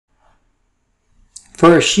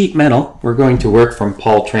For our sheet metal, we're going to work from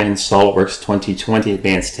Paul Tran's SOLIDWORKS 2020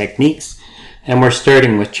 Advanced Techniques, and we're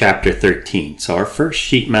starting with Chapter 13. So our first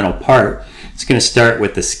sheet metal part is going to start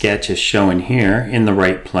with the sketch as shown here in the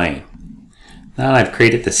right plane. Now I've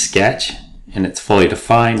created the sketch and it's fully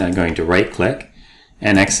defined. I'm going to right click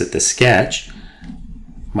and exit the sketch.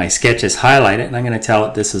 My sketch is highlighted and I'm going to tell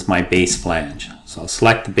it this is my base flange. So I'll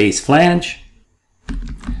select the base flange.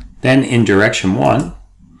 Then in direction 1,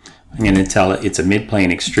 I'm going to tell it it's a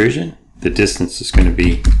mid-plane extrusion. The distance is going to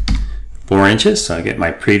be 4 inches, so I get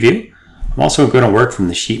my preview. I'm also going to work from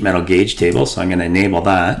the sheet metal gauge table, so I'm going to enable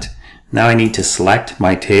that. Now I need to select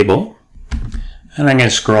my table, and I'm going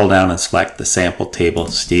to scroll down and select the sample table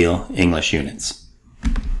steel English units.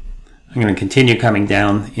 I'm going to continue coming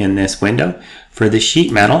down in this window. For the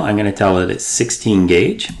sheet metal, I'm going to tell it it's 16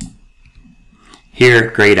 gauge. Here,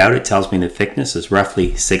 grayed out, it tells me the thickness is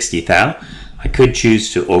roughly 60 thou. I could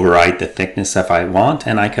choose to override the thickness if I want,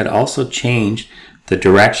 and I could also change the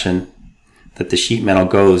direction that the sheet metal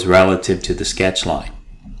goes relative to the sketch line.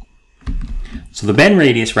 So the bend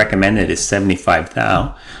radius recommended is 75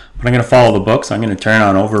 thou, but I'm going to follow the book, so I'm going to turn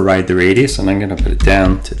on override the radius, and I'm going to put it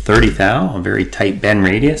down to 30 thou, a very tight bend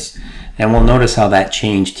radius, and we'll notice how that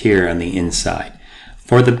changed here on the inside.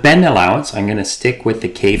 For the bend allowance, I'm going to stick with the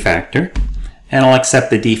K factor, and I'll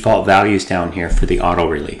accept the default values down here for the auto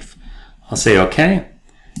relief. I'll say OK,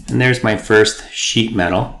 and there's my first sheet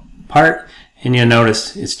metal part, and you'll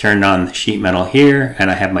notice it's turned on the sheet metal here, and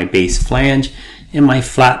I have my base flange in my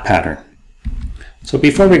flat pattern. So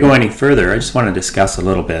before we go any further, I just want to discuss a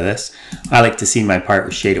little bit of this. I like to see my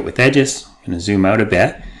part shaded with edges. I'm going to zoom out a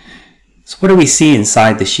bit. So what do we see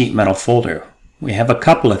inside the sheet metal folder? We have a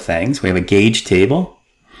couple of things. We have a gauge table,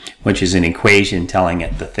 which is an equation telling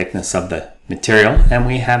it the thickness of the material, and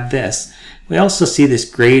we have this. We also see this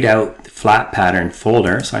grayed out flat pattern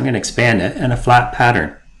folder, so I'm going to expand it, and a flat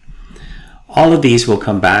pattern. All of these we'll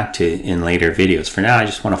come back to in later videos. For now, I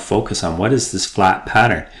just want to focus on what is this flat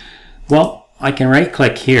pattern. Well, I can right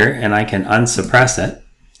click here and I can unsuppress it,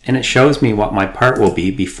 and it shows me what my part will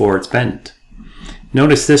be before it's bent.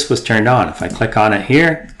 Notice this was turned on. If I click on it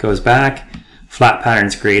here, it goes back, flat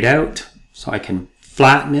pattern's grayed out, so I can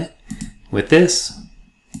flatten it with this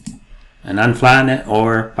and unflatten it,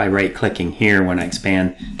 or by right clicking here when I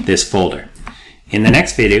expand this folder. In the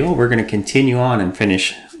next video, we're going to continue on and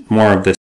finish more of this.